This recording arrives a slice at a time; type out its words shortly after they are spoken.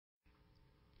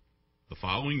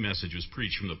following message was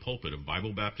preached from the pulpit of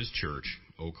Bible Baptist Church,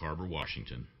 Oak Harbor,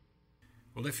 Washington.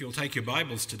 Well, if you'll take your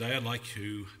Bibles today, I'd like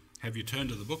to have you turn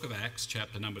to the book of Acts,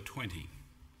 chapter number 20.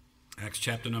 Acts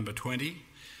chapter number 20,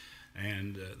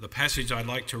 and the passage I'd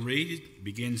like to read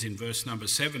begins in verse number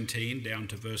 17 down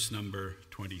to verse number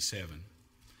 27.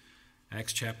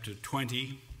 Acts chapter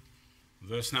 20,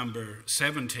 verse number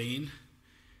 17,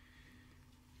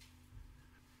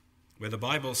 where the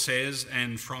Bible says,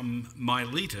 "And from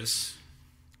Miletus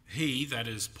he," that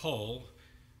is Paul,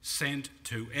 "sent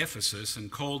to Ephesus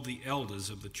and called the elders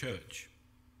of the church.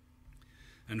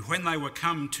 And when they were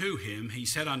come to him, he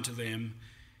said unto them,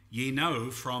 Ye know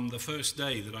from the first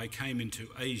day that I came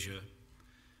into Asia,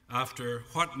 after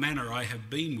what manner I have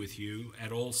been with you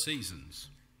at all seasons,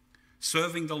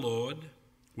 serving the Lord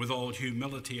with all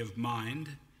humility of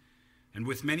mind, and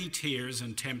with many tears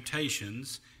and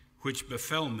temptations, which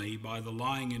befell me by the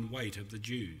lying in wait of the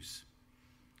Jews,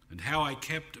 and how I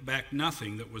kept back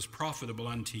nothing that was profitable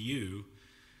unto you,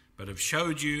 but have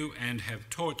showed you and have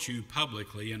taught you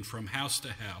publicly and from house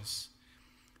to house,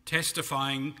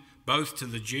 testifying both to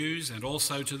the Jews and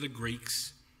also to the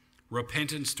Greeks,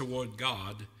 repentance toward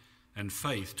God and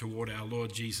faith toward our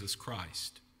Lord Jesus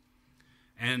Christ.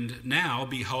 And now,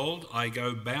 behold, I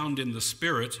go bound in the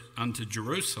Spirit unto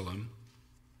Jerusalem,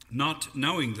 not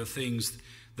knowing the things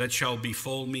that shall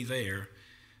befall me there,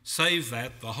 save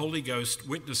that the Holy Ghost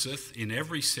witnesseth in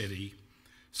every city,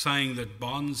 saying that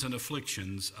bonds and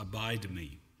afflictions abide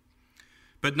me.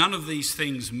 But none of these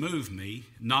things move me,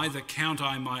 neither count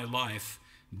I my life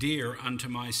dear unto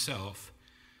myself,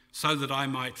 so that I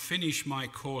might finish my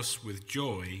course with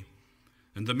joy,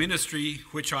 and the ministry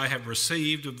which I have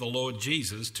received of the Lord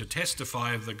Jesus to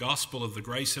testify of the gospel of the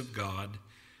grace of God.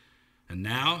 And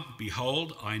now,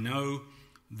 behold, I know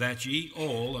that ye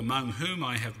all, among whom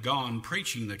I have gone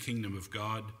preaching the kingdom of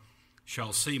God,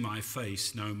 shall see my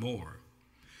face no more.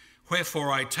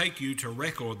 Wherefore I take you to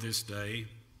record this day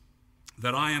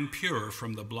that I am pure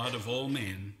from the blood of all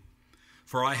men,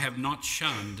 for I have not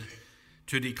shunned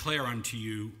to declare unto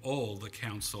you all the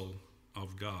counsel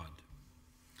of God."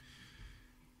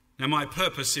 Now, my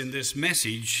purpose in this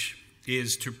message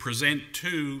is to present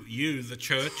to you, the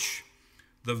church,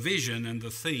 the vision and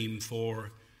the theme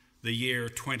for the year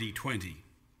 2020.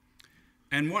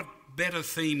 And what better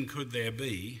theme could there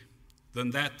be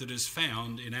than that is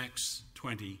found in Acts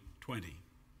 20:20,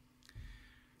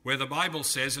 where the Bible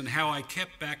says, "And how I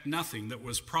kept back nothing that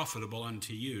was profitable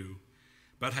unto you,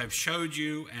 but have showed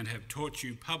you and have taught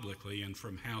you publicly and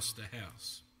from house to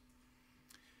house."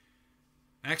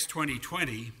 Acts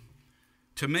 20:20,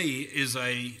 to me, is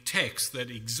a text that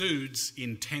exudes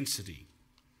intensity.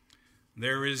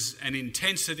 There is an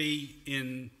intensity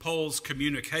in Paul's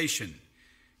communication.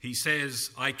 He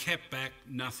says, "I kept back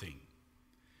nothing."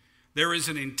 There is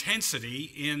an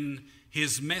intensity in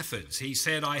his methods. He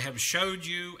said, "I have showed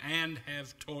you and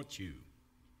have taught you."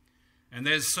 And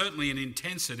there's certainly an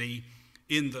intensity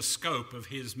in the scope of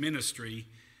his ministry,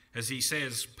 as he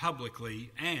says,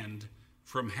 publicly and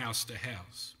from house to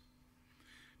house.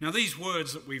 Now, these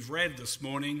words that we've read this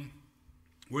morning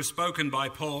were spoken by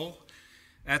Paul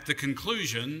at the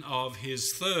conclusion of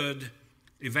his third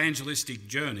evangelistic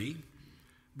journey,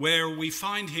 where we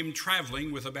find him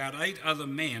traveling with about 8 other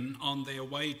men on their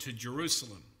way to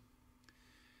Jerusalem.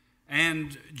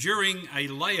 And during a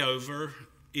layover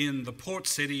in the port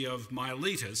city of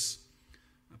Miletus,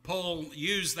 Paul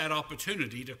used that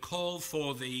opportunity to call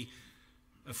for the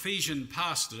Ephesian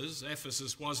pastors.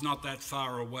 Ephesus was not that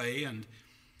far away, and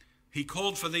he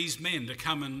called for these men to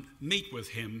come and meet with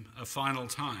him a final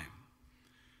time.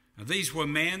 Now, these were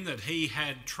men that he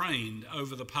had trained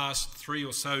over the past 3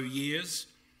 or so years.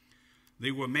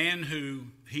 They were men who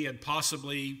he had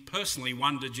possibly personally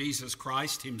won to Jesus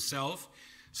Christ himself.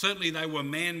 Certainly they were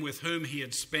men with whom he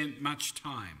had spent much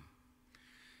time.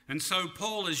 And so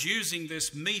Paul is using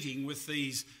this meeting with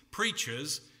these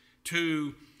preachers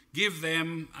to give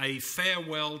them a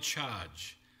farewell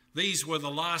charge. These were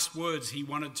the last words he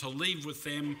wanted to leave with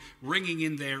them, ringing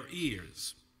in their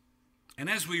ears. And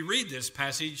as we read this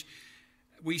passage,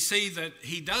 we see that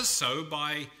he does so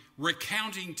by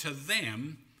recounting to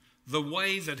them the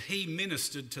way that he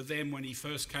ministered to them when he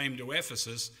first came to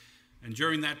Ephesus and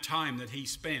during that time that he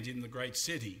spent in the great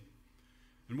city.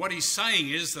 And what he's saying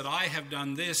is that I have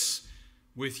done this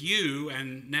with you,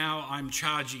 and now I'm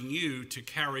charging you to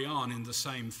carry on in the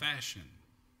same fashion.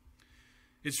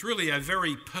 It's really a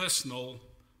very personal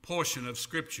portion of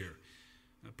Scripture.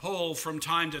 Paul, from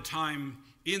time to time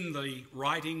in the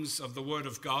writings of the Word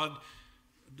of God,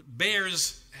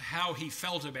 bears how he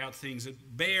felt about things.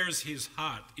 It bears his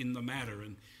heart in the matter.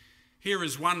 And here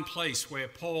is one place where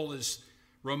Paul is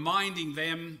reminding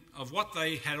them of what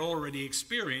they had already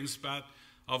experienced, but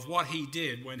of what he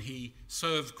did when he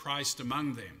served Christ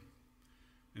among them.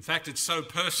 In fact, it's so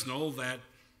personal that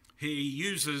he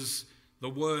uses the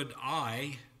word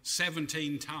I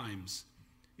 17 times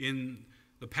in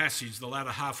the passage, the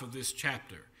latter half of this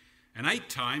chapter. And 8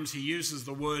 times he uses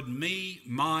the word me,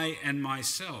 my, and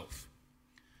myself.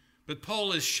 But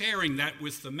Paul is sharing that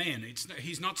with the men.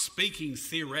 He's not speaking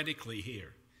theoretically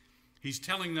here. He's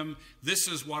telling them, this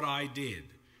is what I did,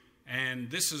 and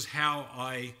this is how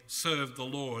I served the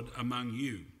Lord among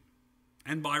you.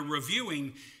 And by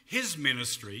reviewing his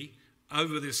ministry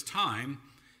over this time,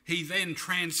 he then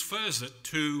transfers it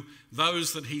to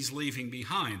those that he's leaving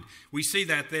behind. We see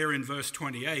that there in verse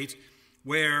 28,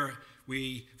 where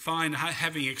we find,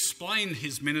 having explained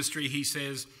his ministry, he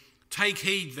says, take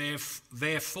heed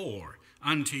therefore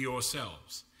unto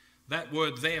yourselves. That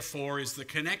word therefore is the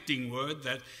connecting word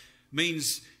that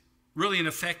means, really in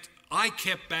effect, I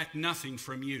kept back nothing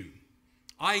from you.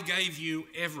 I gave you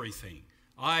everything.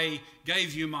 I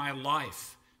gave you my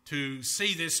life to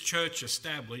see this church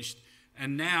established,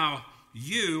 and now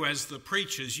you as the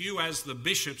preachers, you as the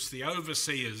bishops, the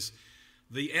overseers,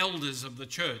 the elders of the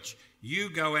church, you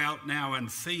go out now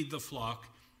and feed the flock,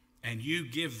 and you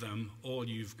give them all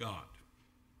you've got.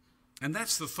 And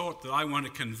that's the thought that I want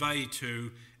to convey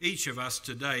to each of us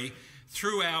today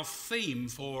through our theme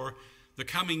for the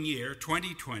coming year,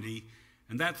 2020,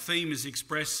 and that theme is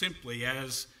expressed simply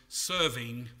as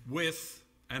serving with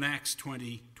an Acts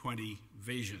 2020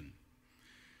 vision.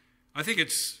 I think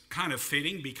it's kind of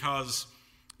fitting because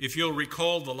if you'll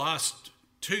recall the last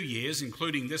 2 years,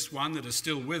 including this one that is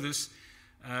still with us,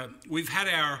 we've had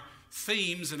our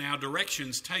themes and our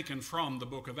directions taken from the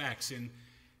book of Acts. In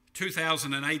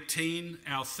 2018,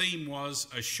 our theme was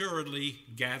Assuredly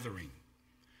Gathering.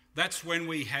 That's when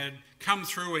we had come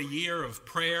through a year of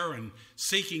prayer and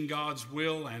seeking God's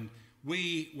will, and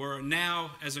we were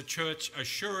now, as a church,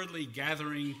 assuredly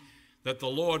gathering that the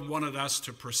Lord wanted us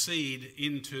to proceed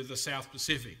into the South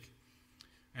Pacific.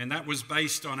 And that was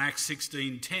based on Acts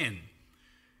 16:10.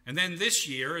 And then this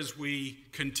year, as we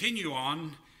continue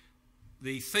on,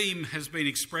 the theme has been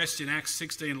expressed in Acts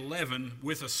 16:11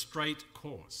 with a straight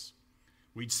course.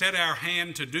 We'd set our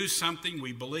hand to do something.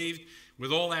 We believed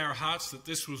with all our hearts that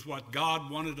this was what God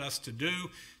wanted us to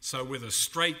do. So with a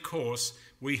straight course,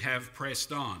 we have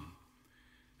pressed on.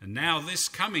 And now this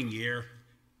coming year,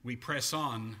 we press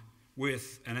on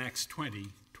with an Acts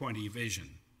 2020 vision.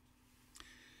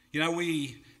 You know,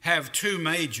 we have 2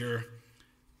 major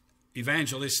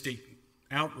evangelistic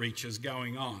outreaches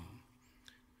going on.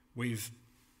 We've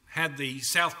had the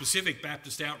South Pacific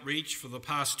Baptist outreach for the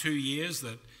past 2 years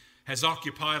that has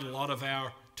occupied a lot of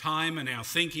our time and our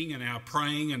thinking and our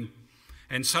praying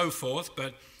and so forth.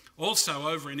 But also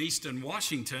over in Eastern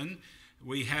Washington,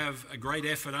 we have a great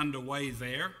effort underway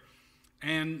there.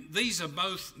 And these are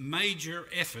both major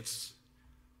efforts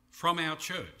from our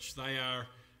church. They are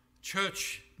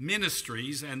church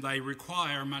ministries, and they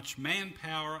require much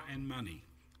manpower and money,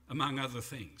 among other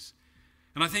things.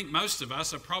 And I think most of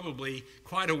us are probably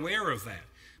quite aware of that.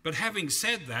 But having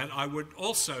said that, I would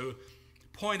also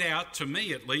point out, to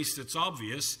me at least, it's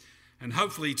obvious, and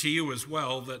hopefully to you as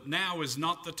well, that now is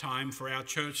not the time for our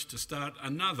church to start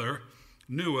another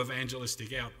new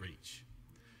evangelistic outreach.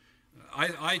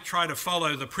 I try to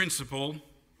follow the principle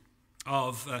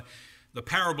of the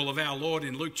parable of our Lord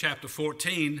in Luke chapter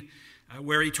 14,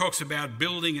 where he talks about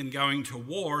building and going to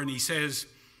war, and he says,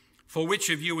 for which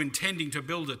of you intending to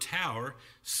build a tower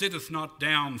sitteth not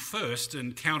down first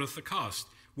and counteth the cost,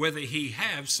 whether he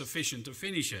have sufficient to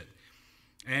finish it?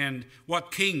 And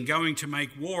what king going to make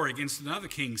war against another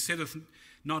king sitteth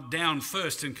not down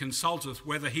first and consulteth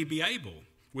whether he be able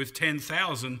with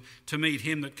 10,000 to meet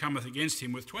him that cometh against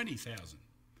him with 20,000?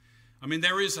 I mean,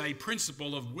 there is a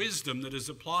principle of wisdom that is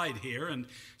applied here, and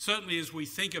certainly as we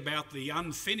think about the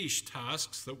unfinished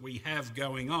tasks that we have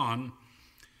going on,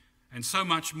 and so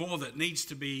much more that needs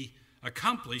to be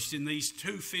accomplished in these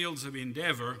 2 fields of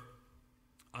endeavour,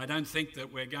 I don't think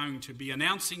that we're going to be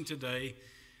announcing today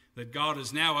that God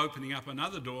is now opening up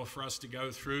another door for us to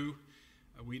go through.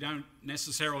 We don't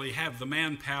necessarily have the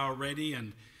manpower ready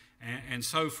and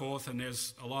so forth, and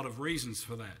there's a lot of reasons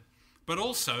for that. But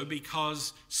also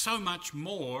because so much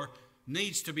more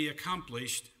needs to be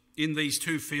accomplished in these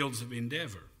 2 fields of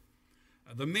endeavour.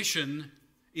 The mission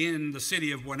in the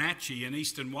city of Wenatchee in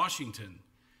Eastern Washington,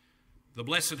 the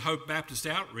Blessed Hope Baptist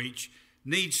Outreach,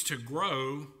 needs to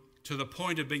grow to the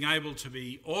point of being able to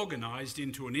be organised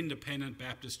into an independent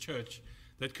Baptist church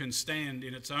that can stand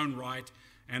in its own right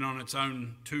and on its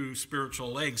own 2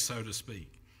 spiritual legs, so to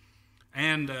speak.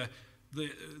 And the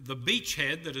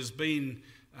beachhead that has been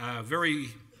very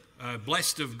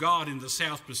blessed of God in the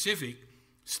South Pacific,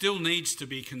 still needs to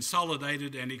be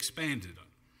consolidated and expanded.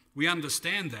 We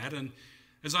understand that, and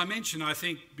as I mentioned, I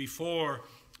think before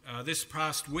this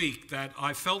past week, that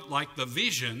I felt like the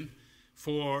vision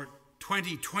for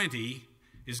 2020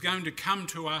 is going to come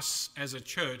to us as a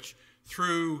church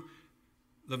through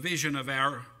the vision of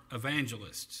our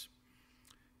evangelists.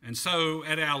 And so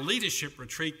at our leadership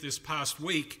retreat this past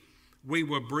week, we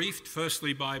were briefed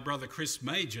firstly by Brother Chris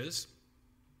Majors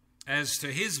as to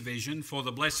his vision for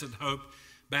the Blessed Hope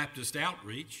Baptist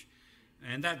Outreach.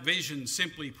 And that vision,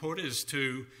 simply put, is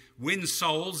to win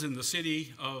souls in the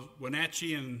city of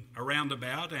Wenatchee and around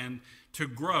about, and to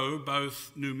grow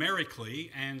both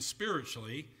numerically and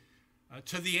spiritually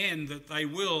to the end that they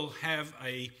will have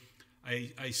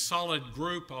a solid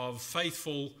group of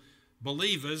faithful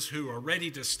believers who are ready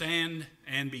to stand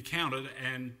and be counted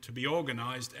and to be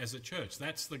organized as a church.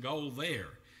 That's the goal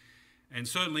there. And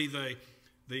certainly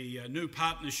the new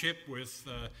partnership with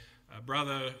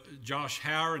Brother Josh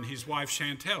Hauer and his wife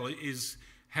Chantel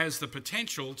has the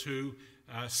potential to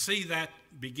see that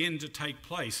begin to take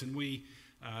place, and we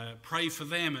pray for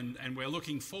them, and we're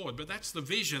looking forward. But that's the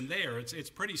vision there. It's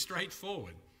pretty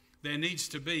straightforward. There needs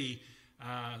to be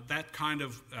that kind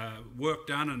of work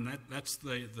done, and that's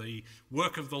the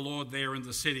work of the Lord there in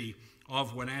the city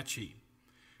of Wenatchee.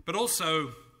 But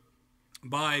also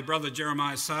by Brother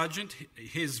Jeremiah Sargent,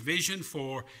 his vision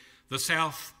for the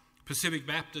South Pacific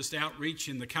Baptist Outreach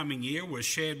in the coming year was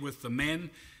shared with the men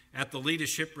at the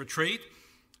leadership retreat,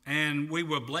 and we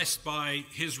were blessed by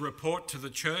his report to the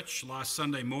church last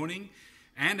Sunday morning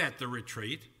and at the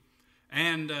retreat.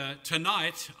 And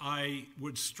tonight I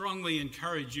would strongly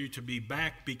encourage you to be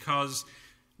back, because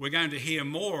we're going to hear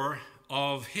more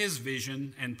of his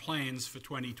vision and plans for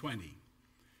 2020,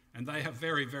 and they are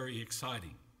very, very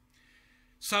exciting.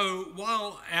 So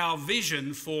while our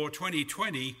vision for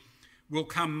 2020 will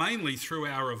come mainly through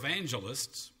our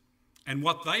evangelists and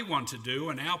what they want to do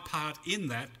and our part in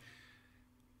that,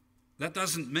 that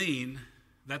doesn't mean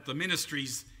that the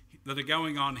ministries that are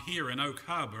going on here in Oak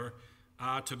Harbor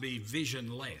are to be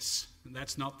visionless.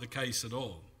 That's not the case at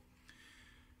all.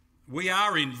 We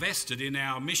are invested in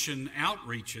our mission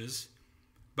outreaches,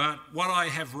 but what I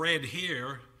have read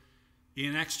here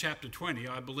in Acts chapter 20,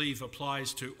 I believe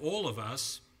applies to all of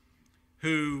us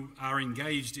who are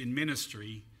engaged in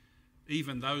ministry,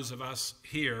 even those of us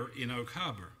here in Oak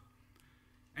Harbor.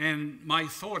 And my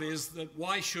thought is that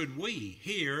why should we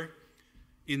here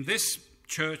in this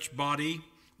church body,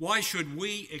 why should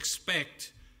we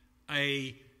expect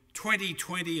a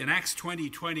 2020, an Acts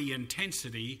 2020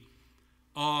 intensity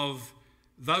of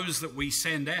those that we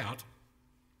send out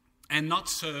and not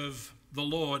serve the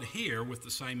Lord here with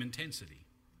the same intensity?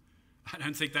 I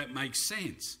don't think that makes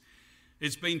sense.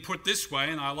 It's been put this way,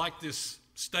 and I like this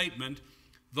statement: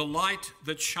 the light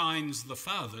that shines the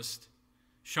farthest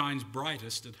shines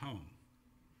brightest at home.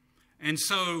 And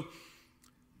so,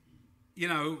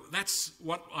 that's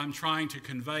what I'm trying to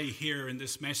convey here in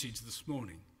this message this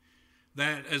morning.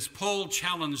 That as Paul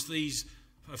challenged these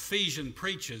Ephesian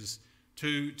preachers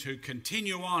to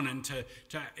continue on and to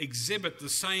exhibit the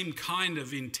same kind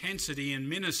of intensity in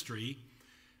ministry,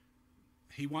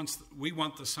 we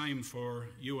want the same for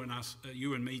you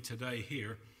and me today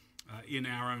here in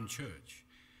our own church.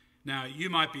 Now, you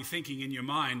might be thinking in your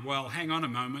mind, well, hang on a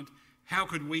moment, how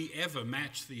could we ever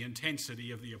match the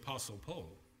intensity of the Apostle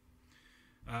Paul?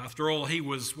 After all, he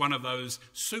was one of those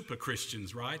super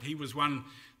Christians, right? He was one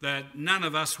that none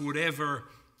of us would ever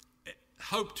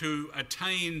hope to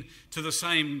attain to the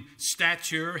same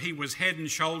stature. He was head and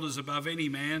shoulders above any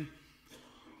man.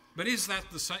 But is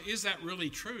that really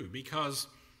true? Because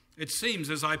it seems,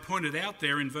 as I pointed out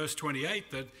there in verse 28,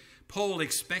 that Paul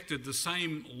expected the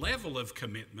same level of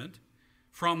commitment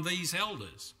from these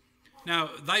elders.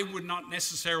 Now, they would not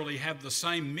necessarily have the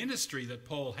same ministry that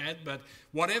Paul had, but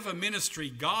whatever ministry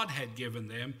God had given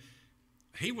them,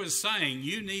 he was saying,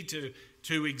 you need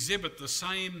to exhibit the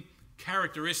same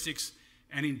characteristics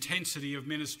and intensity of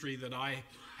ministry that I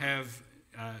have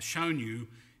shown you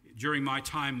during my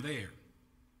time there.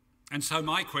 And so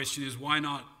my question is, why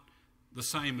not the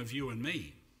same of you and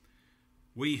me,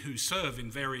 we who serve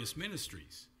in various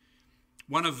ministries?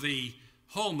 One of the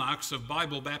hallmarks of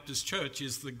Bible Baptist Church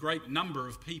is the great number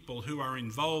of people who are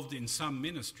involved in some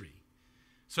ministry.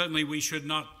 Certainly we should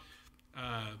not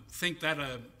think that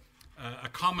a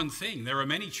common thing. There are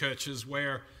many churches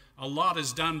where a lot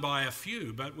is done by a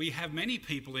few, but we have many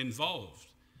people involved,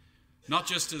 not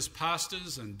just as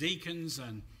pastors and deacons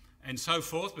and so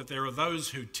forth, but there are those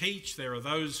who teach, there are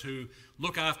those who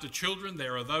look after children,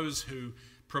 there are those who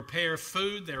prepare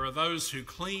food, there are those who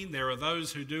clean, there are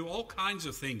those who do all kinds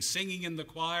of things, singing in the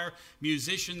choir,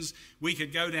 musicians. We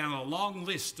could go down a long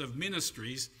list of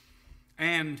ministries.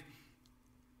 And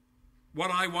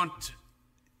what I want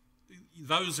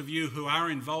those of you who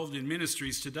are involved in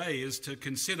ministries today is to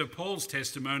consider Paul's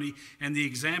testimony and the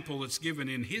example that's given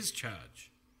in his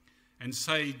charge and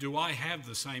say, do I have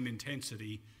the same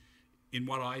intensity in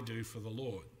what I do for the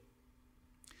Lord?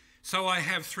 So I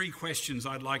have 3 questions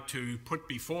I'd like to put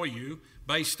before you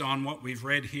based on what we've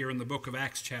read here in the book of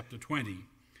Acts chapter 20.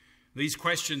 These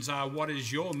questions are, what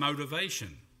is your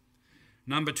motivation?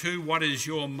 Number 2, what is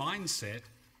your mindset?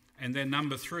 And then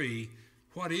number 3,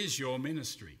 what is your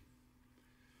ministry?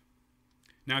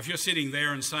 Now, if you're sitting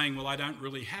there and saying, well, I don't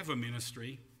really have a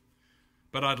ministry,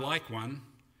 but I'd like one,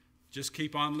 just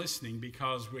keep on listening,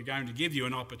 because we're going to give you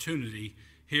an opportunity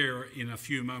here in a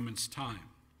few moments' time.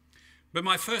 But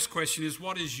my first question is,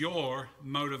 what is your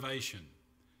motivation?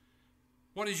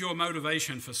 What is your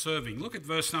motivation for serving? Look at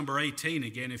verse number 18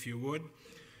 again, if you would.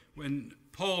 When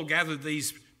Paul gathered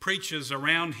these preachers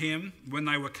around him, when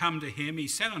they were come to him, he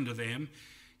said unto them,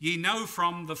 Ye know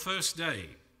from the first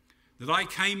day that I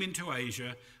came into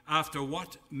Asia, after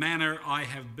what manner I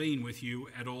have been with you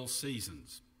at all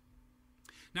seasons.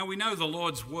 Now we know the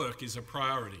Lord's work is a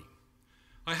priority.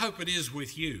 I hope it is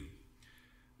with you.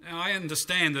 Now I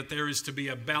understand that there is to be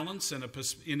a balance and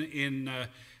in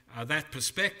that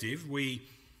perspective. We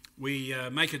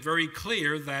make it very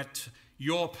clear that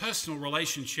your personal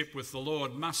relationship with the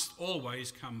Lord must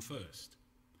always come first.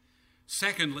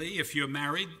 Secondly, if you're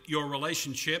married, your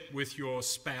relationship with your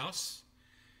spouse.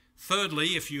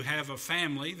 Thirdly, if you have a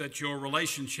family, that your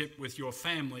relationship with your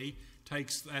family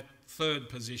takes that third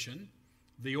position.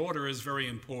 The order is very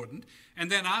important.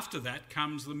 And then after that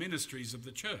comes the ministries of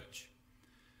the church.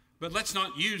 But let's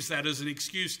not use that as an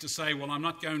excuse to say, well, I'm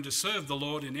not going to serve the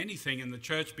Lord in anything in the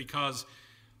church because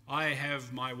I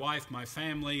have my wife, my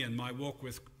family, and my walk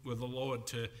with the Lord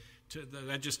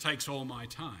that just takes all my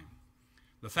time.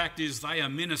 The fact is they are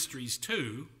ministries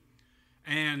too,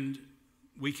 and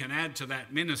we can add to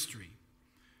that ministry.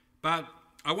 But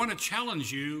I want to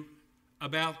challenge you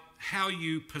about how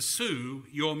you pursue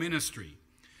your ministry.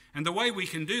 And the way we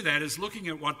can do that is looking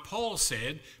at what Paul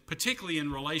said, particularly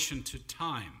in relation to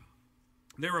time.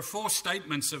 There are 4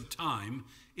 statements of time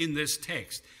in this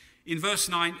text. In verse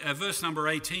number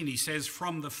 18, he says,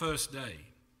 from the first day.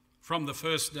 From the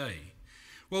first day.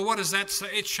 Well, what does that say?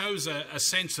 It shows a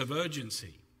sense of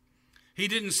urgency. He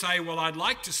didn't say, well, I'd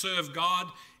like to serve God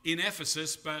in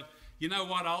Ephesus, but you know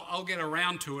what, I'll get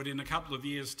around to it in a couple of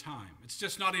years' time. It's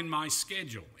just not in my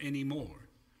schedule anymore.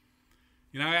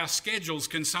 You know, our schedules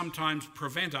can sometimes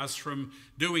prevent us from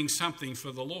doing something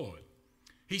for the Lord.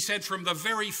 He said from the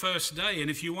very first day, and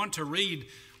if you want to read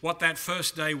what that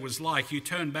first day was like, you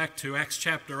turn back to Acts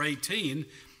chapter 18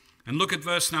 and look at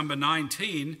verse number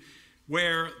 19,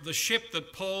 where the ship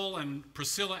that Paul and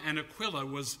Priscilla and Aquila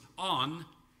was on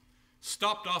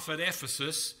stopped off at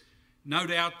Ephesus, no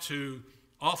doubt to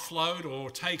offload or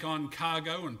take on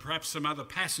cargo and perhaps some other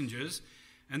passengers.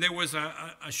 And there was a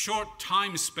short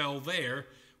time spell there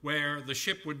where the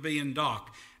ship would be in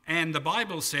dock. And the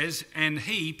Bible says, and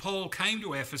he, Paul, came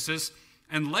to Ephesus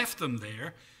and left them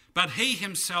there, but he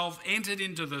himself entered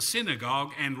into the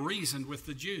synagogue and reasoned with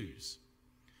the Jews.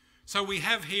 So we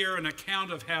have here an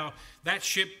account of how that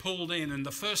ship pulled in, and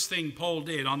the first thing Paul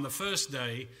did on the first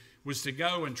day was to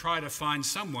go and try to find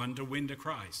someone to win to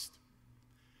Christ.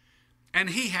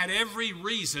 And he had every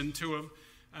reason to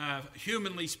have,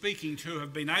 humanly speaking, to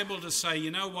have been able to say,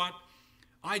 you know what,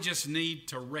 I just need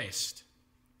to rest.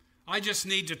 I just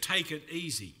need to take it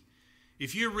easy.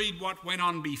 If you read what went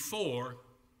on before,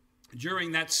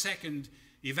 during that second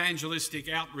evangelistic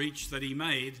outreach that he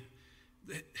made,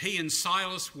 he and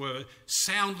Silas were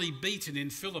soundly beaten in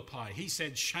Philippi. He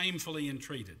said shamefully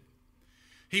entreated.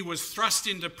 He was thrust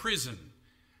into prison.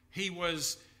 He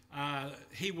was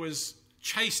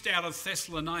chased out of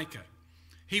Thessalonica.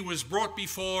 He was brought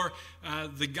before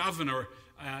the governor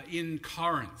in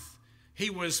Corinth. He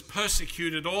was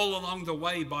persecuted all along the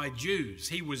way by Jews.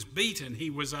 He was beaten. He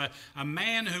was a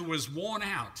man who was worn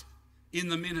out in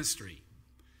the ministry.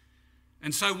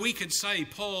 And so we could say,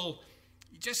 Paul,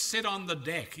 just sit on the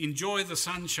deck, enjoy the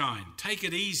sunshine, take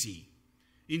it easy,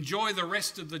 enjoy the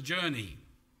rest of the journey.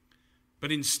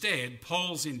 But instead,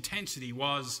 Paul's intensity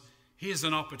was, here's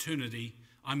an opportunity,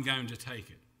 I'm going to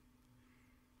take it.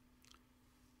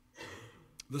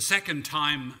 The second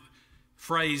time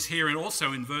phrase here, and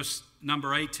also in verse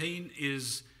number 18,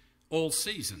 is all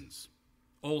seasons.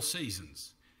 All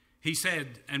seasons. He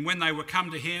said, and when they were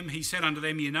come to him, he said unto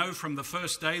them, you know from the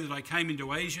first day that I came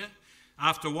into Asia,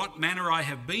 after what manner I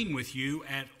have been with you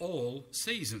at all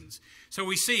seasons. So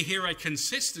we see here a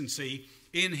consistency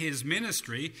in his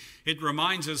ministry. It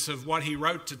reminds us of what he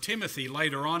wrote to Timothy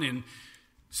later on in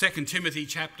 2 Timothy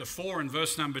chapter 4 and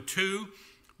verse number 2,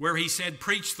 where he said,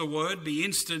 preach the word, be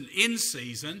instant in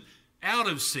season, out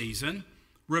of season,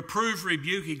 reprove,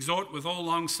 rebuke, exhort with all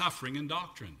long suffering and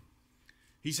doctrine.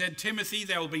 He said, Timothy,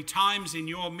 there will be times in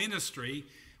your ministry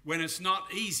when it's not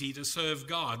easy to serve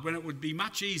God, when it would be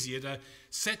much easier to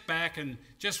sit back and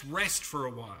just rest for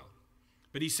a while.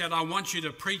 But he said, I want you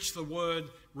to preach the word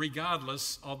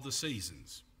regardless of the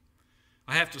seasons.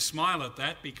 I have to smile at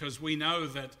that because we know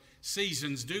that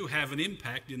seasons do have an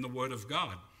impact in the word of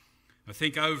God. I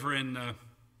think over in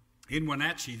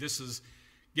Wenatchee, this is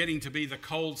getting to be the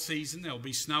cold season. There'll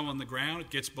be snow on the ground. It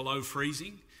gets below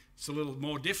freezing. It's a little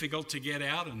more difficult to get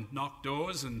out and knock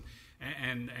doors and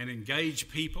engage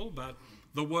people, but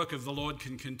the work of the Lord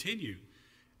can continue.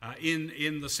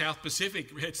 In the South Pacific,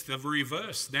 it's the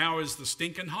reverse. Now is the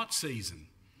stinking hot season,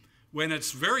 when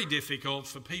it's very difficult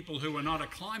for people who are not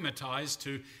acclimatized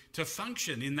to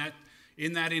function in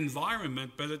that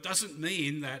environment. But it doesn't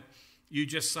mean that you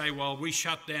just say, well, we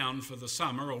shut down for the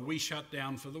summer or we shut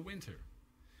down for the winter.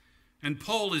 And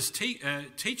Paul is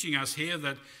teaching us here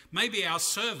that maybe our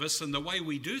service and the way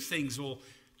we do things will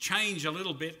change a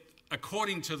little bit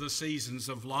according to the seasons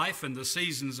of life and the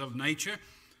seasons of nature,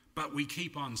 but we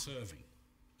keep on serving.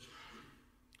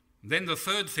 Then the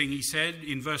third thing he said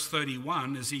in verse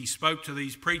 31, as he spoke to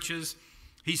these preachers,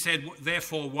 he said,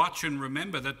 therefore watch and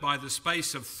remember that by the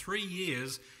space of 3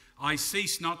 years I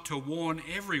cease not to warn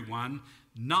everyone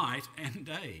night and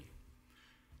day.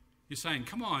 You're saying,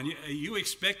 come on, are you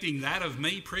expecting that of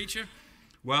me, preacher?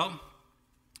 Well,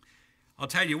 I'll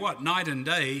tell you what, night and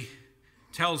day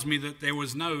tells me that there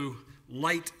was no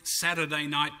late Saturday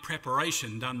night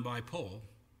preparation done by Paul.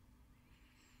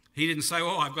 He didn't say,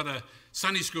 oh, I've got a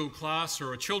Sunday school class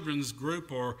or a children's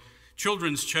group or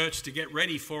children's church to get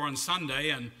ready for on Sunday,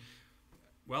 and,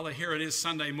 well, here it is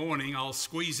Sunday morning, I'll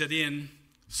squeeze it in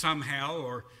somehow,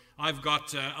 or I've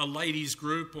got a ladies'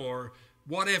 group or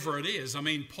whatever it is. I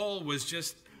mean, Paul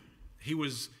was he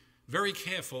was very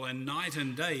careful, and night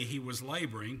and day he was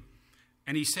laboring,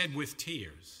 and he said with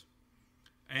tears.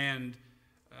 And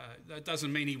that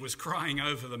doesn't mean he was crying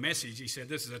over the message. He said,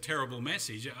 this is a terrible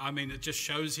message. I mean, it just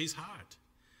shows his heart.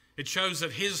 It shows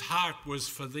that his heart was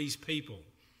for these people.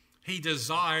 He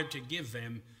desired to give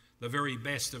them the very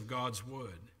best of God's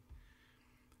word.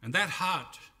 And that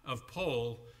heart of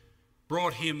Paul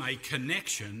brought him a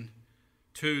connection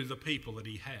to the people that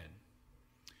he had.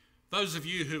 Those of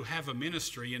you who have a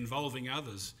ministry involving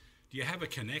others, do you have a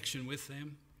connection with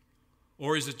them?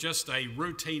 Or is it just a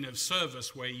routine of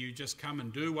service where you just come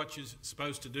and do what you're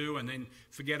supposed to do and then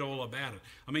forget all about it?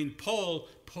 I mean, Paul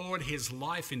poured his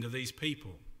life into these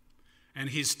people, and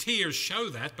his tears show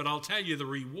that. But I'll tell you, the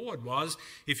reward was,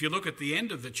 if you look at the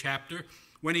end of the chapter,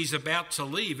 when he's about to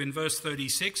leave in verse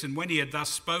 36, and when he had thus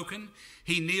spoken,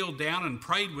 he kneeled down and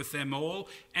prayed with them all,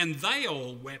 and they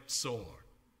all wept sore.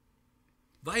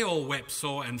 They all wept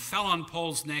sore and fell on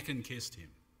Paul's neck and kissed him.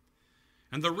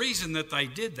 And the reason that they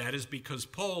did that is because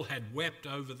Paul had wept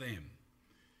over them.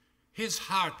 His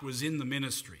heart was in the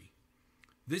ministry.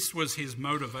 This was his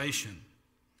motivation.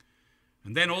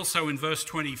 And then also in verse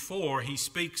 24, he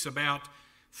speaks about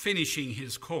finishing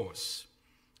his course.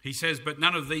 He says, but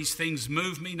none of these things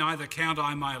move me, neither count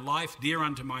I my life dear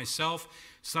unto myself,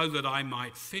 so that I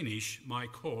might finish my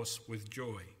course with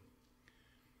joy.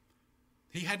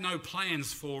 He had no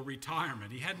plans for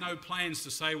retirement. He had no plans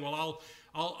to say, well,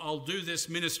 I'll do this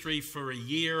ministry for a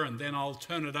year and then I'll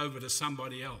turn it over to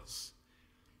somebody else.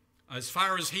 As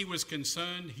far as he was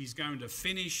concerned, he's going to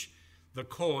finish the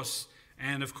course.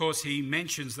 And of course, he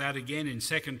mentions that again in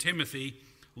 2 Timothy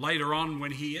later on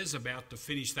when he is about to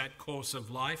finish that course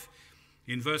of life.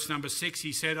 In verse number 6,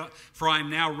 he said, for I am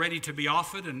now ready to be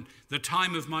offered, and the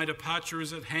time of my departure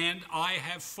is at hand. I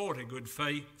have fought a good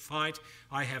fight.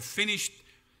 I have finished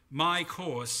my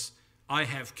course. I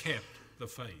have kept the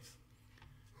faith.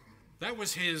 That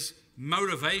was his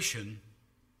motivation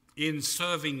in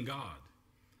serving God.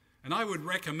 And I would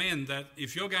recommend that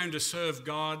if you're going to serve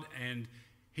God, and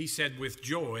he said with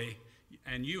joy,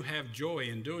 and you have joy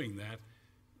in doing that,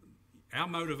 our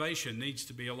motivation needs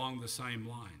to be along the same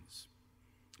lines.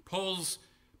 Paul's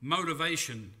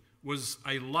motivation was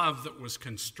a love that was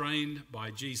constrained by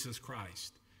Jesus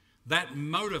Christ. That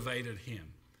motivated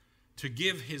him to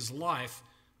give his life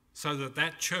so that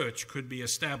that church could be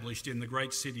established in the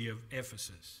great city of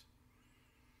Ephesus.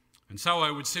 And so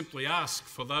I would simply ask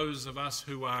for those of us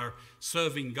who are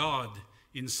serving God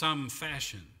in some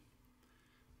fashion,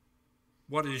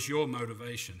 what is your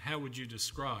motivation? How would you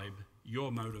describe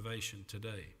your motivation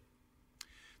today?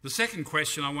 The second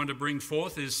question I want to bring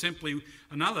forth is simply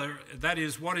another, that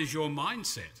is, what is your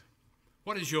mindset?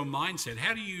 What is your mindset?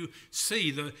 How do you see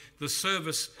the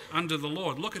service under the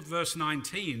Lord? Look at verse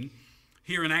 19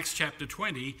 here in Acts chapter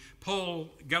 20.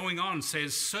 Paul, going on,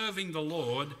 says, serving the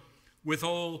Lord with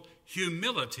all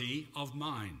humility of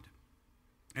mind,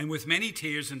 and with many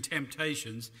tears and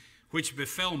temptations which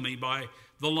befell me by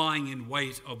the lying in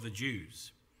wait of the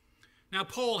Jews. Now,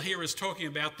 Paul here is talking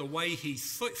about the way he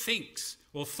thinks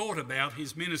or thought about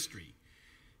his ministry.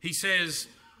 He says,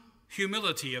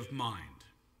 humility of mind.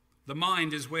 The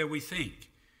mind is where we think.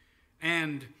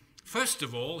 And first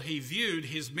of all, he viewed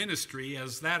his ministry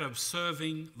as that of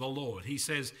serving the Lord. He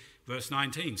says, verse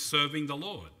 19, serving the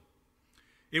Lord.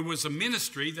 It was a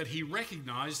ministry that he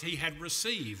recognized he had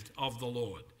received of the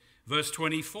Lord. Verse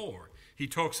 24, he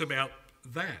talks about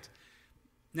that.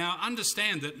 Now,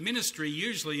 understand that ministry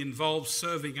usually involves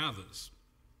serving others.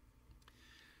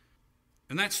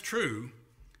 And that's true,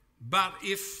 but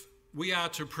if we are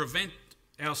to prevent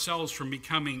ourselves from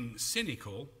becoming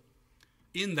cynical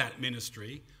in that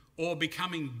ministry or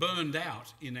becoming burned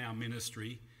out in our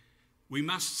ministry, we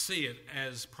must see it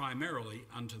as primarily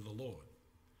unto the Lord.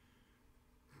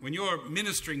 When you're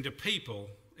ministering to people,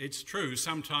 it's true,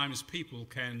 sometimes people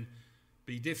can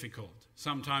be difficult.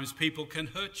 Sometimes people can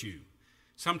hurt you.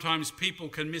 Sometimes people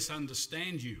can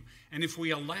misunderstand you. And if we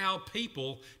allow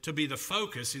people to be the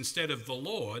focus instead of the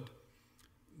Lord,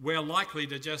 we're likely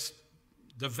to just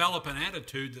develop an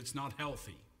attitude that's not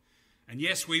healthy. And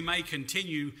yes, we may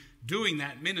continue doing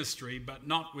that ministry, but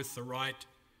not with the right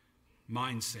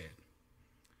mindset.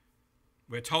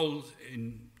 We're taught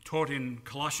in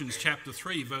Colossians chapter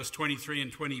 3, verse 23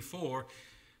 and 24,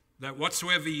 that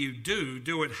whatsoever you do,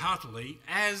 do it heartily,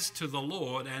 as to the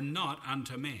Lord and not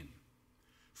unto men,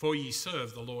 for ye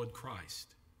serve the Lord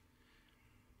Christ.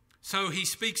 So he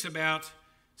speaks about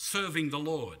serving the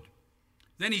Lord.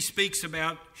 Then he speaks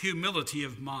about humility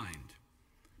of mind,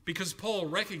 because Paul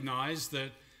recognized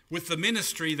that with the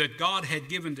ministry that God had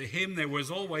given to him, there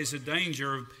was always a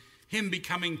danger of him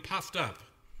becoming puffed up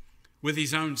with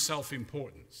his own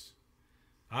self-importance.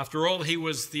 After all, he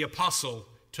was the apostle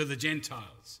to the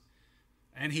Gentiles,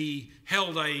 and he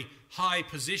held a high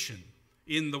position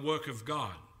in the work of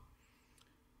God.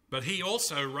 But he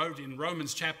also wrote in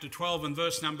Romans chapter 12 and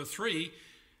verse number 3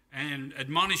 and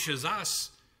admonishes us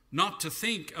not to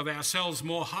think of ourselves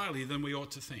more highly than we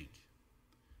ought to think.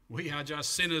 We are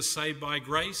just sinners saved by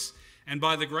grace, and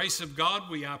by the grace of God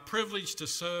we are privileged to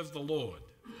serve the Lord.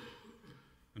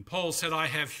 And Paul said, I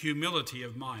have humility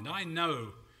of mind. I know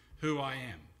who I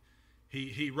am.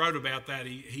 He wrote about that.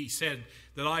 He said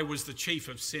that I was the chief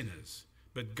of sinners,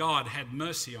 but God had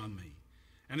mercy on me.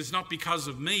 And it's not because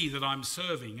of me that I'm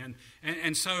serving.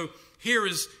 And so here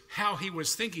is how he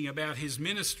was thinking about his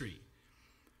ministry.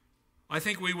 I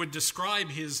think we would describe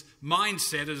his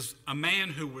mindset as a man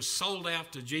who was sold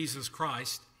out to Jesus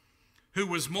Christ, who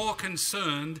was more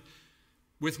concerned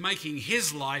with making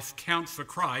his life count for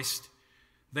Christ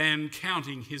than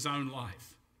counting his own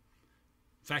life.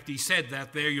 In fact, he said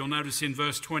that there. You'll notice in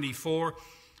verse 24,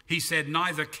 he said,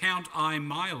 neither count I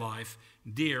my life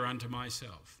dear unto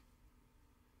myself.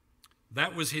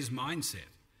 That was his mindset.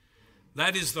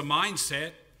 That is the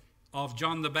mindset of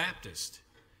John the Baptist.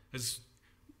 As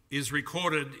is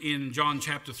recorded in John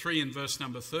chapter 3 and verse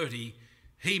number 30,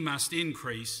 he must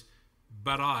increase,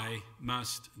 but I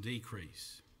must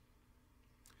decrease.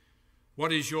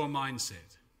 What is your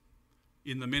mindset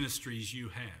in the ministries you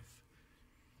have?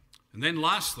 And then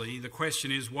lastly, the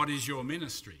question is, what is your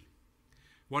ministry?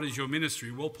 What is your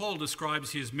ministry? Well, Paul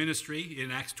describes his ministry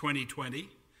in Acts 20:20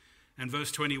 and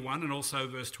verse 21 and also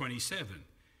verse 27.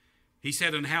 He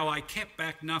said, and how I kept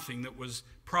back nothing that was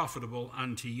profitable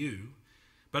unto you,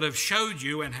 but have showed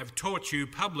you and have taught you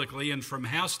publicly and from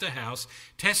house to house,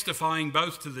 testifying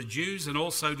both to the Jews and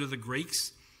also to the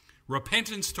Greeks,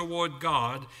 repentance toward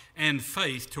God and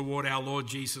faith toward our Lord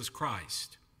Jesus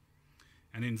Christ.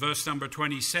 And in verse number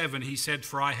 27, he said,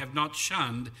 for I have not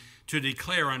shunned to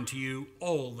declare unto you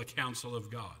all the counsel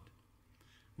of God.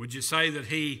 Would you say that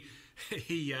he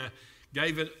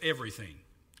gave it everything?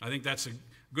 I think that's a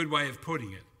good way of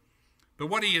putting it. But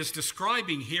what he is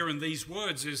describing here in these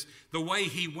words is the way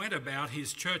he went about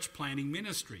his church planting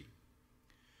ministry.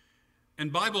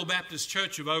 And Bible Baptist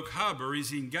Church of Oak Harbor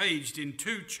is engaged in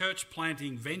 2 church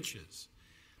planting ventures.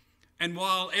 And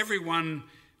while everyone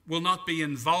will not be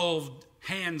involved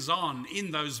hands-on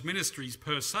in those ministries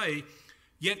per se,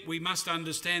 yet we must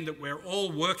understand that we're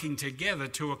all working together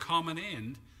to a common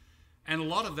end. And a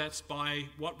lot of that's by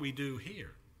what we do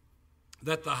here.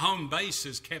 that the home base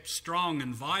is kept strong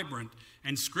and vibrant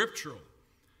and scriptural,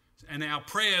 and our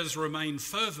prayers remain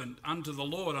fervent unto the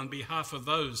Lord on behalf of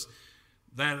those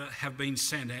that have been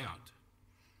sent out.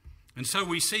 And so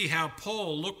we see how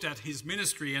Paul looked at his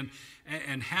ministry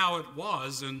and how it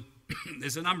was, and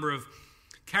there's a number of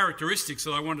characteristics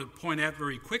that I want to point out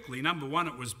very quickly. Number one,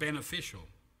 it was beneficial.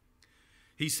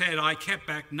 He said, I kept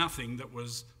back nothing that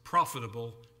was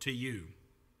profitable to you.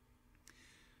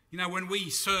 You know, when we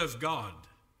serve God,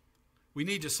 we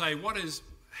need to say,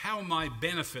 how am I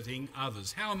benefiting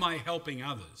others? How am I helping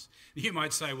others? You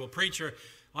might say, well, preacher,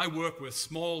 I work with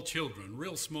small children,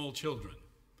 real small children.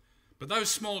 But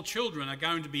those small children are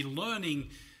going to be learning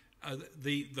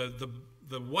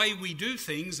the way we do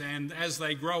things, and as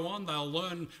they grow on, they'll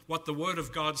learn what the Word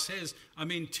of God says. I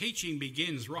mean, teaching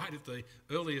begins right at the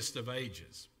earliest of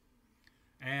ages.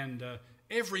 And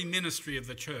every ministry of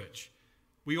the church,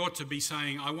 we ought to be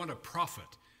saying, I want to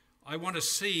profit. I want to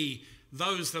see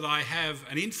those that I have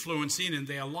an influence in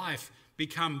their life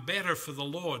become better for the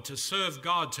Lord, to serve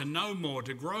God, to know more,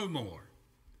 to grow more.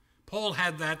 Paul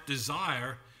had that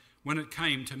desire when it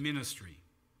came to ministry.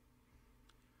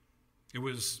 It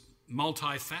was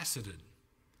multifaceted.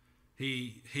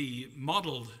 He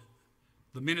modeled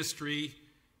the ministry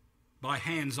by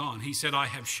hands-on. He said, I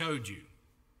have showed you.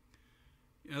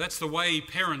 You know, that's the way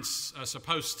parents are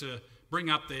supposed to bring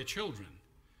up their children.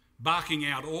 Barking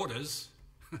out orders,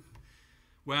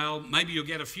 well, maybe you'll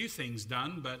get a few things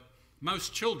done, but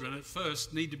most children at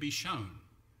first need to be shown.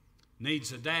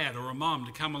 Needs a dad or a mom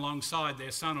to come alongside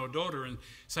their son or daughter and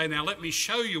say, now let me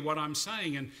show you what I'm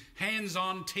saying, and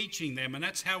hands-on teaching them. And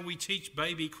that's how we teach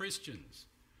baby Christians.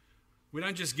 We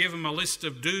don't just give them a list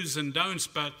of do's and don'ts,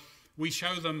 but we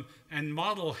show them and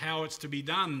model how it's to be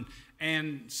done.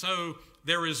 And so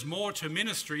there is more to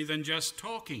ministry than just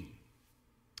talking.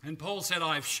 And Paul said,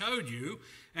 I've showed you.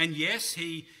 And yes,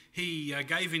 he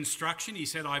gave instruction. He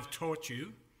said, I've taught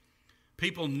you.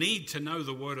 People need to know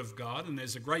the Word of God, and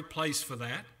there's a great place for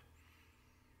that.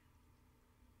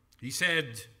 He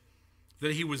said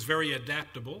that he was very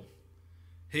adaptable.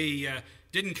 He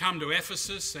didn't come to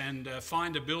Ephesus and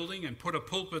find a building and put a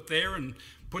pulpit there and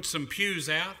put some pews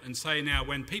out and say, now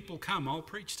when people come, I'll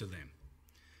preach to them.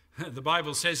 The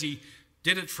Bible says he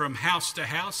did it from house to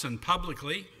house and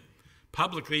publicly.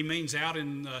 Publicly means out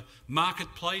in the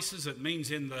marketplaces, it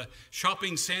means in the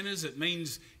shopping centres, it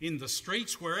means in the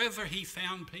streets, wherever he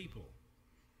found people.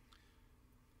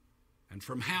 And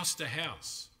from house to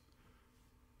house.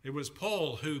 It was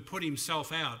Paul who put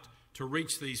himself out to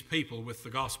reach these people with the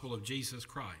gospel of Jesus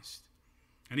Christ.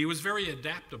 And he was very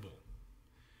adaptable.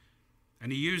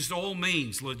 And he used all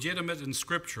means, legitimate and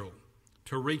scriptural,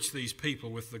 to reach these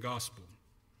people with the gospel.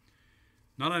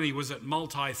 Not only was it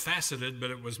multifaceted,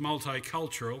 but it was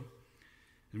multicultural.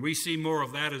 And we see more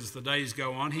of that as the days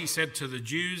go on. He said to the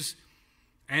Jews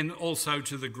and also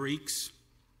to the Greeks.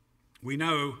 We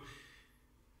know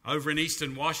over in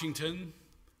eastern Washington,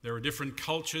 there are different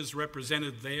cultures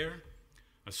represented there.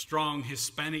 A strong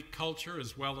Hispanic culture,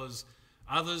 as well as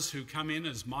others who come in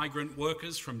as migrant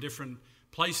workers from different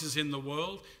places in the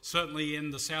world. Certainly in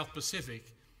the South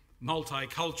Pacific,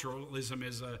 multiculturalism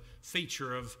is a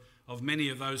feature of many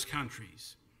of those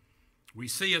countries. We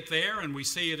see it there, and we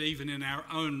see it even in our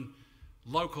own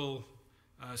local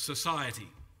society.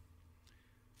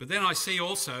 But then I see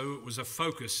also it was a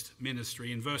focused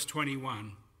ministry. In verse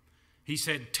 21, he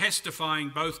said, testifying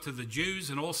both to the Jews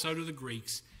and also to the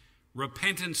Greeks,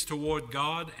 repentance toward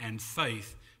God and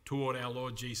faith toward our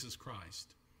Lord Jesus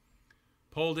Christ.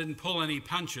 Paul didn't pull any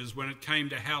punches when it came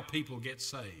to how people get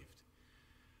saved,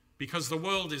 because the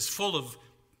world is full of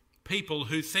people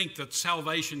who think that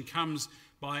salvation comes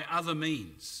by other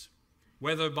means,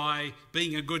 whether by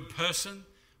being a good person,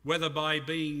 whether by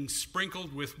being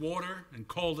sprinkled with water and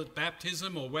called it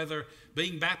baptism, or whether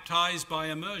being baptized by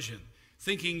immersion,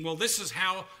 thinking, well, this is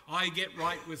how I get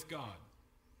right with God.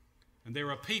 And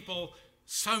there are people,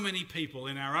 so many people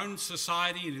in our own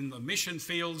society and in the mission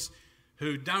fields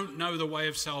who don't know the way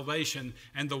of salvation,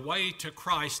 and the way to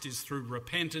Christ is through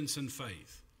repentance and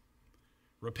faith.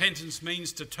 Repentance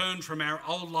means to turn from our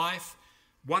old life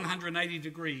 180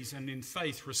 degrees and in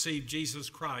faith receive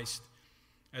Jesus Christ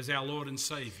as our Lord and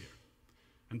Saviour.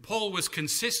 And Paul was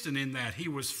consistent in that. He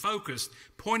was focused,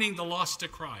 pointing the lost to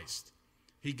Christ.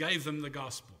 He gave them the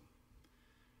gospel.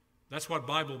 That's what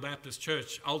Bible Baptist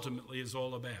Church ultimately is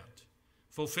all about.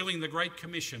 Fulfilling the Great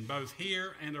Commission, both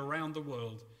here and around the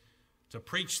world, to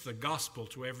preach the gospel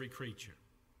to every creature.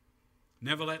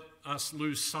 Never let us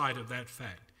lose sight of that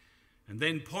fact. And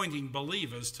then pointing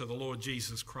believers to the Lord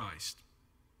Jesus Christ.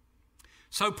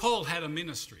 So Paul had a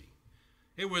ministry.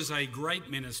 It was a great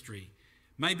ministry.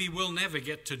 Maybe we'll never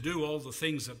get to do all the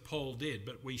things that Paul did,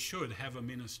 but we should have a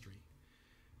ministry.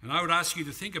 And I would ask you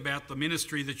to think about the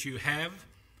ministry that you have.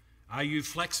 Are you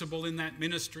flexible in that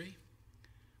ministry?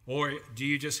 Or do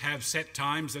you just have set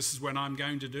times? This is when I'm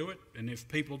going to do it, and if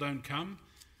people don't come,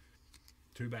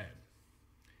 too bad.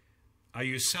 Are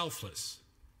you selfless?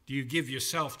 Do you give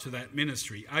yourself to that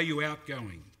ministry? Are you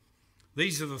outgoing?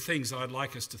 These are the things I'd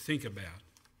like us to think about.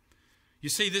 You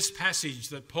see, this passage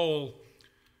that Paul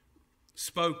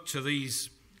spoke to these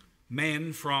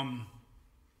men from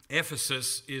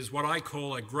Ephesus is what I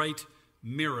call a great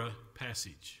mirror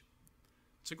passage.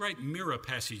 It's a great mirror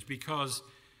passage because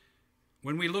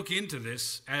when we look into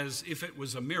this as if it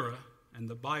was a mirror, and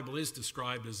the Bible is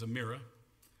described as a mirror,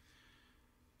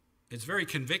 it's very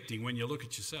convicting when you look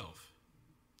at yourself.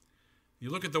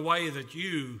 You look at the way that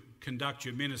you conduct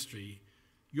your ministry,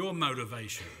 your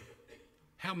motivation.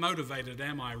 How motivated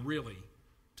am I really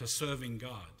to serving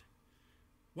God?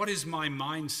 What is my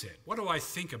mindset? What do I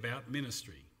think about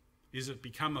ministry? Is it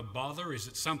become a bother? Is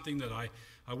it something that I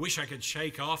wish I could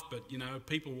shake off, but,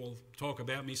 people will talk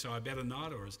about me, so I better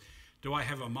not? Or do I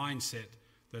have a mindset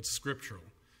that's scriptural?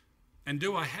 And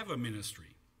do I have a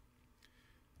ministry?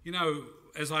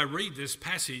 As I read this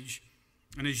passage,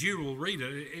 and as you will read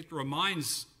it, it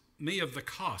reminds me of the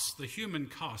cost, the human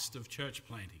cost of church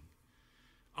planting.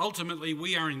 Ultimately,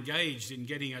 we are engaged in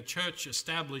getting a church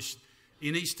established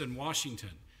in eastern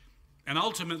Washington, and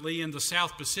ultimately in the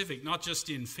South Pacific, not just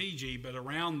in Fiji, but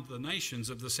around the nations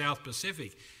of the South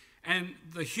Pacific. And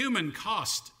the human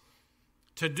cost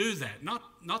to do that,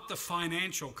 not the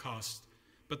financial cost,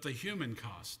 but the human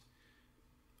cost,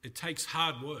 it takes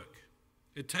hard work.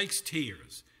 It takes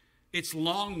tears. It's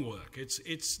long work.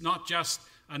 It's not just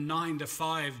a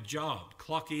 9-to-5 job,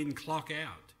 clock in, clock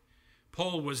out.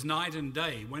 Paul was night and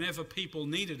day. Whenever people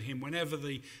needed him, whenever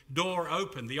the door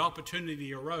opened, the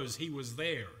opportunity arose, he was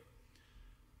there.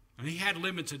 And he had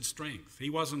limited strength. He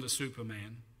wasn't a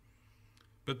Superman.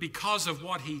 But because of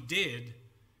what he did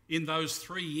in those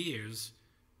 3 years,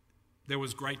 there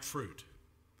was great fruit.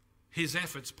 His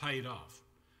efforts paid off.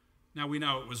 Now we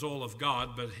know it was all of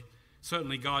God, but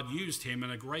certainly God used him,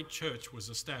 and a great church was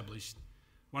established,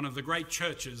 one of the great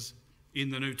churches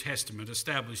in the New Testament,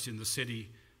 established in the city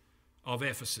of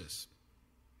Ephesus.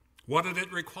 What did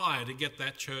it require to get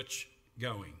that church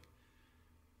going?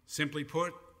 Simply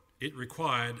put, it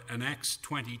required an Acts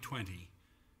 20:20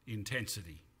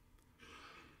 intensity.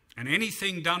 And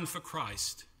anything done for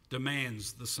Christ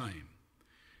demands the same.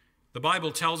 The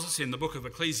Bible tells us in the book of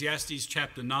Ecclesiastes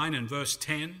chapter 9 and verse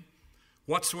 10,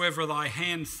 "Whatsoever thy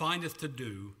hand findeth to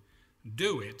do,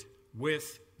 do it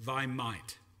with thy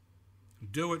might."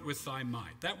 Do it with thy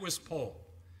might. That was Paul.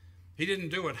 He didn't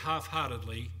do it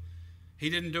half-heartedly. He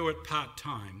didn't do it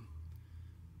part-time.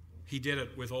 He did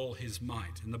it with all his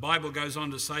might. And the Bible goes on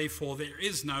to say, "For there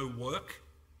is no work,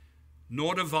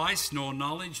 nor device, nor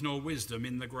knowledge, nor wisdom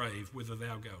in the grave whither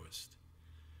thou goest."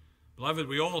 Beloved,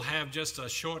 we all have just a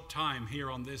short time here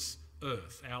on this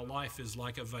earth. Our life is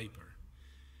like a vapor.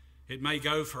 It may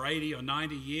go for 80 or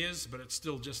 90 years, but it's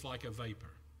still just like a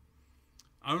vapor.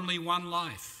 Only one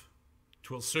life.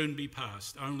 'Twill soon be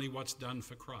past. Only what's done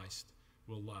for Christ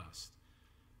will last.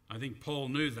 I think Paul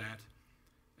knew that,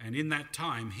 and in that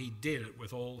time he did it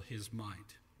with all his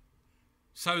might.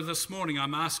 So this morning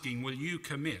I'm asking, will you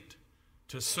commit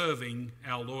to serving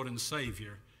our Lord and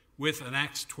Saviour with an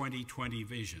Acts 20:20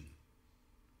 vision?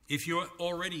 If you're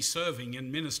already serving in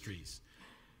ministries,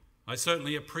 I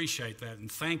certainly appreciate that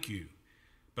and thank you.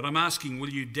 But I'm asking,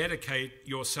 will you dedicate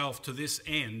yourself to this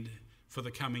end for the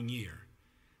coming year?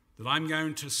 That I'm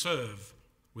going to serve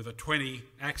with a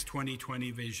Acts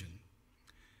 20:20 vision.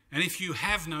 And if you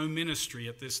have no ministry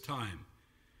at this time,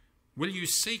 will you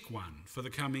seek one for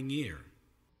the coming year?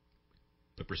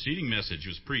 The preceding message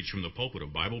was preached from the pulpit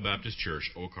of Bible Baptist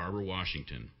Church, Oak Harbor,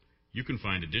 Washington. You can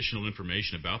find additional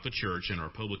information about the church and our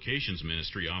publications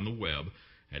ministry on the web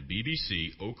at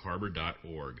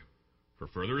bbcoakharbor.org. For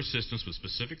further assistance with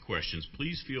specific questions,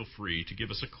 please feel free to give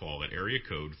us a call at area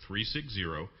code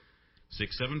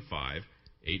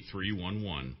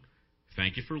 360-675-8311.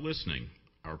 Thank you for listening.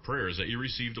 Our prayer is that you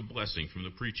received a blessing from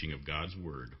the preaching of God's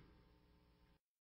Word.